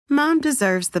Mom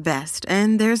deserves the best,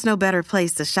 and there's no better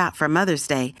place to shop for Mother's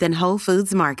Day than Whole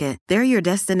Foods Market. They're your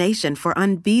destination for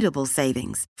unbeatable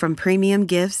savings, from premium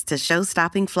gifts to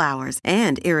show-stopping flowers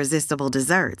and irresistible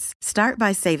desserts. Start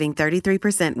by saving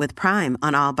 33% with Prime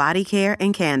on all body care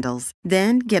and candles.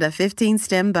 Then get a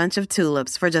 15-stem bunch of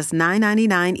tulips for just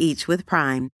 $9.99 each with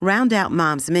Prime. Round out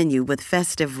Mom's menu with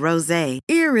festive rosé,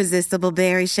 irresistible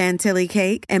berry chantilly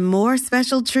cake, and more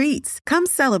special treats. Come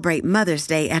celebrate Mother's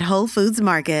Day at Whole Foods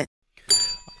Market.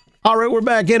 All right, we're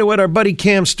back into it. Our buddy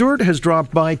Cam Stewart has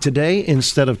dropped by today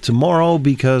instead of tomorrow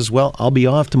because, well, I'll be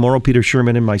off tomorrow. Peter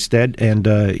Sherman in my stead, and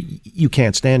you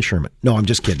can't stand Sherman. No, I'm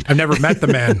just kidding. I've never met the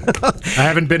man. I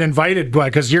haven't been invited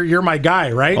because you're my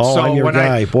guy, right? Oh, so I'm your when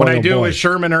guy. What I do with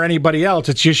Sherman or anybody else,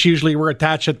 it's just usually we're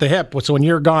attached at the hip. So when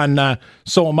you're gone,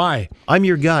 so am I. I'm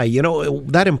your guy. You know,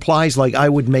 that implies like I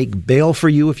would make bail for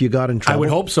you if you got in trouble. I would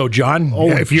hope so, John.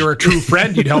 Oh, if you're a true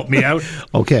friend, you'd help me out.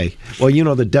 Okay. Well, you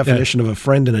know the definition of a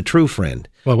friend and a true friend.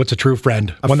 Well, what's a true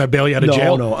friend? One that bail you out of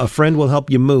jail? No. A friend will help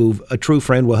you move. A true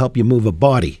friend will help you move a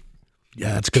body.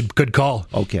 Yeah, that's good call.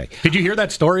 Okay. Did you hear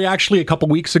that story actually a couple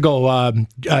weeks ago?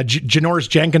 Janoris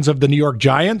Jenkins of the New York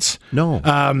Giants. No.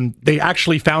 They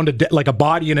actually found a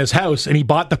body in his house, and he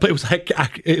bought the place. It was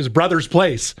like his brother's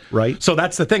place. Right. So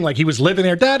that's the thing. Like he was living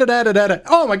there.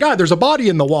 Oh my God, there's a body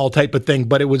in the wall type of thing.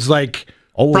 But it was like.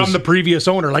 From the previous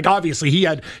owner. Like, obviously, he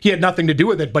had nothing to do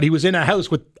with it, but he was in a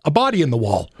house with a body in the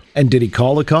wall. And did he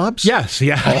call the cops? Yes,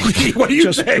 yeah. Oh, what do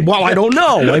you say? Well, I don't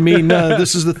know. I mean,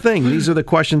 this is the thing. These are the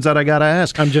questions that I got to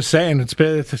ask. I'm just saying,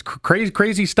 it's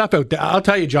crazy stuff out there. I'll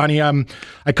tell you, Johnny,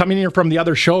 I come in here from the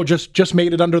other show, just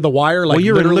made it under the wire. Like, well,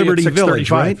 you're in Liberty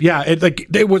Village, right? Yeah,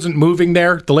 it wasn't moving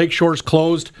there. The lakehore's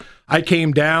closed. I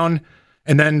came down,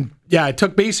 and then... Yeah, it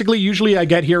took basically, usually I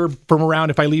get here from around,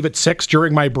 if I leave at 6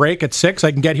 during my break at 6,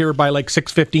 I can get here by like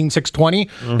 6:15,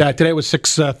 6:20. Today was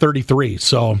 6:33,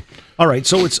 so. All right,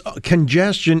 so it's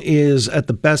congestion is at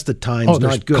the best of times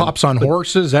not good. Cops on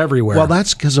horses everywhere. Well,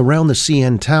 that's because around the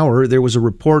CN Tower, there was a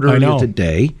report earlier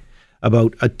today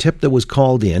about a tip that was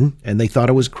called in, and they thought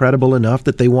it was credible enough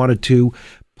that they wanted to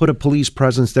put a police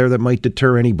presence there that might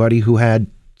deter anybody who had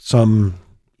some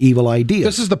evil ideas.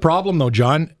 This is the problem, though,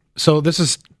 John. So this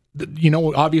is...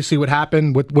 obviously what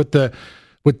happened with the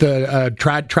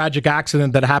tragic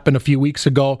accident that happened a few weeks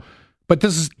ago. But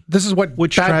this is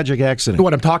which tragic accident?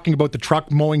 What I'm talking about, the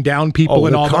truck mowing down people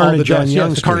and all the carnage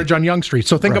on Yonge Street.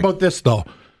 So think about this though.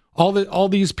 All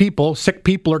these people, sick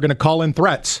people, are going to call in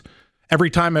threats. Every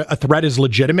time a threat is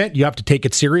legitimate, you have to take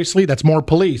it seriously. That's more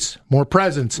police, more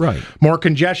presence, more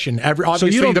congestion.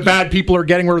 Obviously, the bad people are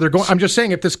getting where they're going. I'm just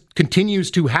saying, if this continues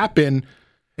to happen.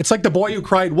 It's like the boy who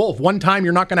cried wolf. One time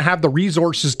you're not going to have the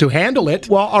resources to handle it,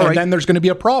 and then there's going to be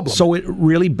a problem. So it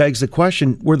really begs the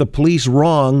question, were the police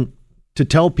wrong to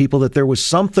tell people that there was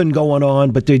something going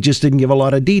on, but they just didn't give a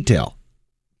lot of detail?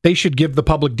 They should give the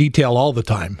public detail all the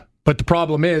time. But the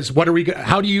problem is,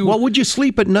 how do you... Well, would you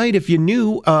sleep at night if you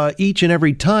knew each and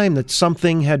every time that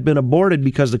something had been aborted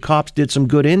because the cops did some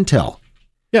good intel?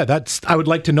 Yeah, I would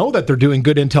like to know that they're doing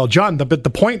good intel, John. But the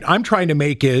point I'm trying to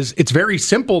make is it's very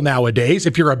simple nowadays.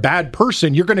 If you're a bad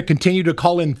person, you're going to continue to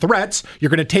call in threats. You're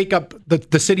going to take up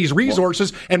the city's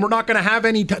resources, and we're not going to have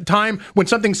any time when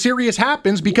something serious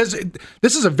happens because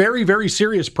this is a very, very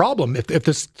serious problem if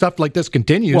this stuff like this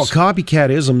continues. Well,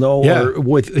 copycatism, though,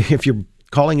 or if you're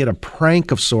calling it a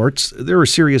prank of sorts, there are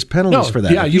serious penalties for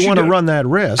that. Yeah, you want to run that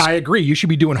risk. I agree. You should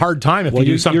be doing hard time if you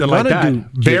do something like that.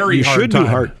 You should do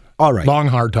hard. All right. Long,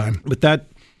 hard time. But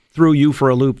that threw you for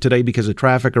a loop today because of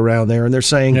traffic around there. And they're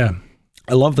saying,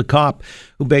 I love the cop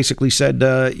who basically said,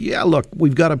 look,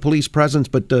 we've got a police presence,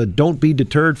 but don't be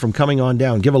deterred from coming on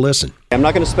down. Give a listen. I'm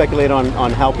not going to speculate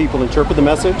on how people interpret the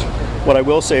message. What I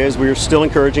will say is we're still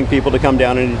encouraging people to come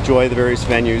down and enjoy the various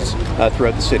venues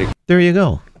throughout the city. There you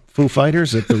go. Foo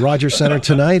Fighters at the Rogers Center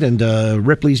tonight and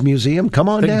Ripley's Museum. Come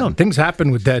on down. Things happen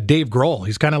with Dave Grohl.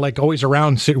 He's kind of like always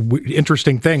around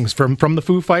interesting things from the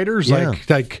Foo Fighters,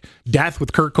 like death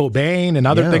with Kurt Cobain and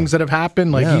other things that have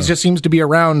happened. Like he just seems to be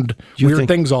around weird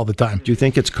things all the time. Do you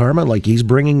think it's karma? Like he's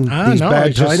bringing these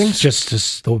bad tidings?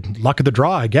 Just the luck of the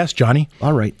draw, I guess, Johnny.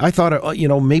 All right. I thought,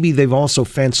 maybe they've also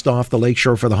fenced off the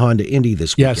lakeshore for the Honda Indy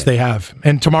this weekend. Yes, they have.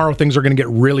 And tomorrow things are going to get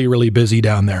really, really busy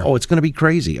down there. Oh, it's going to be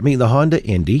crazy. I mean, the Honda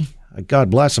Indy. God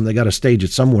bless them. They got to stage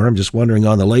it somewhere. I'm just wondering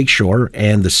on the lakeshore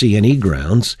and the CNE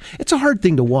grounds. It's a hard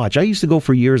thing to watch. I used to go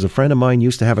for years. A friend of mine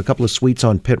used to have a couple of suites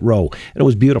on Pit Row, and it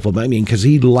was beautiful. I mean, because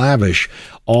he'd lavish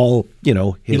all, he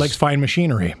likes fine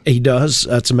machinery. He does.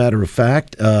 That's a matter of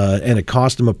fact. And it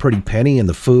cost him a pretty penny and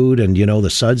the food and, the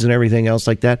suds and everything else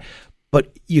like that.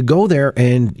 But you go there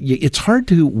and it's hard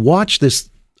to watch this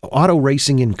auto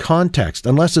racing in context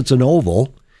unless it's an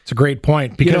oval. It's a great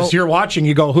point because you're watching,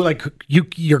 you go,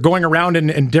 you're going around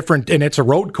in different, and it's a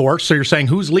road course. So you're saying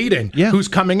who's leading, who's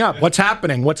coming up, what's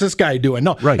happening, what's this guy doing?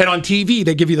 No, right. And on TV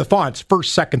they give you the fonts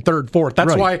first, second, third, fourth.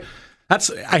 That's why.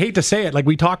 I hate to say it, like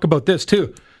we talk about this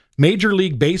too. Major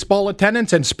League Baseball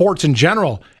attendance and sports in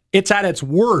general, it's at its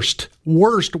worst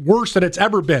that it's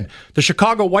ever been. The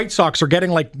Chicago White Sox are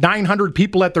getting like 900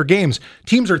 people at their games.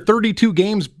 Teams are 32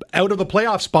 games out of the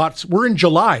playoff spots. We're in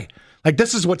July. Like,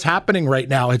 this is what's happening right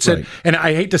now. And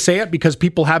I hate to say it because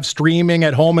people have streaming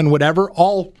at home and whatever.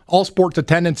 All sports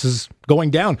attendance is going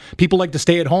down. People like to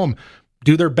stay at home,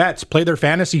 do their bets, play their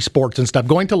fantasy sports and stuff.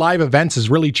 Going to live events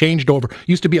has really changed over.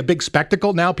 Used to be a big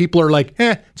spectacle. Now people are like,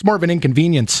 it's more of an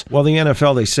inconvenience. Well, the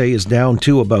NFL, they say, is down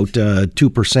to about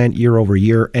 2% year over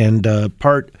year. And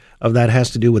part of that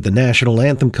has to do with the national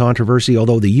anthem controversy,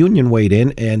 although the union weighed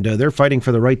in, and they're fighting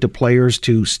for the right to players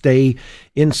to stay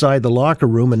inside the locker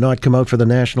room and not come out for the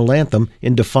national anthem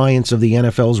in defiance of the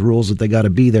NFL's rules that they got to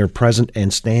be there present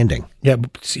and standing. Yeah,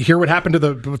 hear what happened to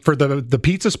the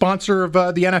pizza sponsor of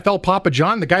the NFL, Papa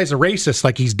John. The guy's a racist.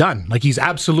 Like, he's done. Like, he's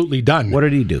absolutely done. What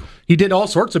did he do? He did all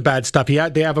sorts of bad stuff. They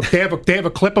have a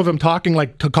clip of him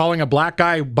calling a black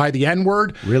guy by the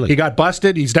N-word. Really? He got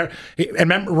busted. He's there.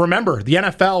 And remember, the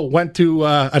NFL went to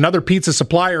another pizza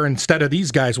supplier instead of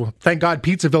these guys. Well, thank God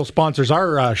Pizzaville sponsors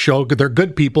our show. They're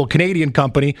good people, Canadian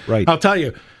company. Right. I'll tell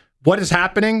you what is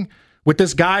happening with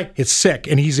this guy. It's sick,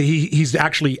 and he's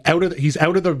actually out of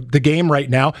the game right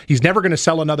now. He's never going to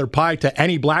sell another pie to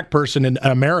any black person in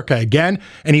America again,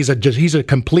 and he's a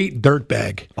complete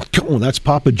dirtbag. Oh, that's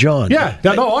Papa John. Yeah,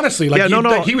 no, honestly,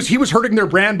 he was hurting their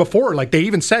brand before. Like, they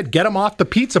even said, get him off the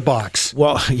pizza box.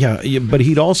 Well, yeah, but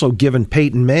he'd also given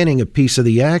Peyton Manning a piece of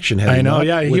the action. I know,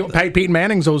 Peyton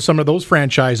Manning's some of those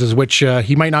franchises, which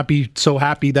he might not be so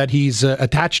happy that he's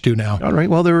attached to now. All right,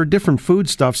 well, there are different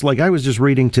foodstuffs. Like I was just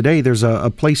reading today, there's a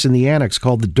place in the annex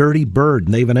called the Dirty Bird,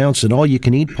 and they've announced an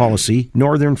all-you-can-eat policy,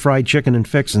 Northern Fried Chicken and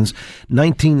Fixins,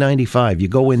 $19.95. You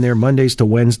go in there Mondays to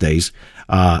Wednesdays,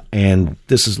 and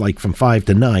this is like from 5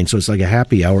 to 9, so it's like a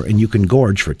happy hour, and you can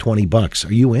gorge for $20.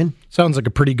 Are you in? Sounds like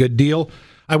a pretty good deal.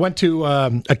 I went to a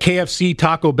KFC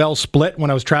Taco Bell split when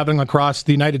I was traveling across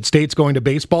the United States going to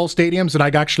baseball stadiums, and I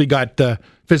actually got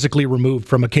physically removed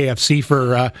from a KFC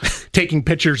for taking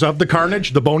pictures of the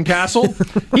carnage, the Bone Castle.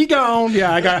 He gone.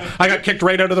 Yeah, I got kicked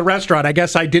right out of the restaurant. I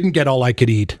guess I didn't get all I could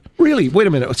eat. Really? Wait a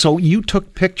minute. So you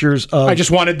took pictures of... I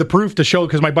just wanted the proof to show,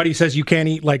 because my buddy says you can't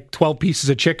eat like 12 pieces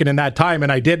of chicken in that time,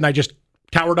 and I did, and I just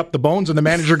towered up the bones, and the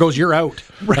manager goes, "You're out.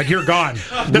 Like, you're gone."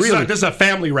 This is a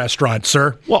family restaurant,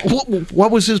 sir. Well,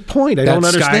 what was his point? I don't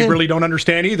understand. I really don't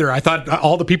understand either. I thought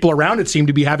all the people around it seemed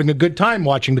to be having a good time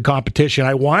watching the competition.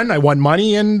 I won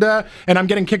money, and I'm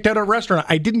getting kicked out of a restaurant.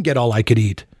 I didn't get all I could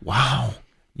eat. Wow.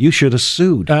 You should have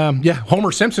sued. Yeah,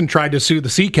 Homer Simpson tried to sue the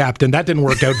sea captain. That didn't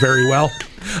work out very well.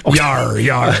 Yar,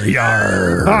 yar,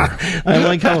 yar. I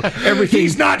like how everything...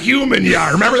 He's not human,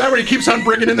 yar. Remember that, when he keeps on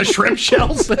bringing in the shrimp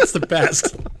shells? That's the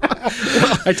best.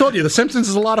 Well, I told you, The Simpsons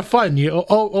is a lot of fun.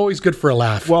 Always good for a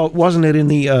laugh. Well, wasn't it in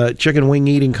the chicken wing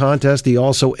eating contest he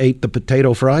also ate the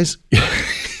potato fries?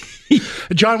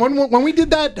 John, when we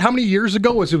did that, how many years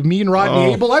ago was it? Me and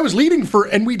Rodney Abel? I was leading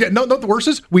and we did, no, the worst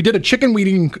is, we did a chicken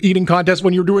eating contest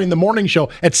when you were doing the morning show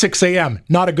at 6 a.m.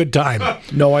 Not a good time.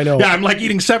 No, I know. Yeah, I'm like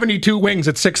eating 72 wings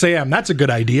at 6 a.m. That's a good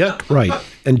idea. Right.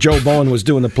 And Joe Bowen was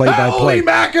doing the play-by-play. Holy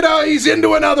mackerel, he's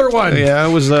into another one. Yeah,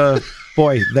 it was...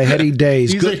 Boy, the heady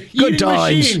days. Good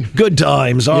times. Machine. Good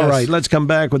times. All right, let's come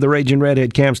back with the Raging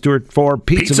Redhead, Cam Stewart, for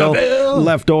Pizzaville.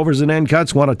 Leftovers and end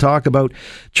cuts. Want to talk about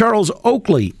Charles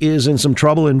Oakley is in some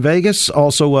trouble in Vegas.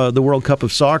 Also, the World Cup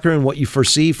of Soccer and what you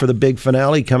foresee for the big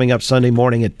finale coming up Sunday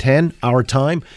morning at 10, our time.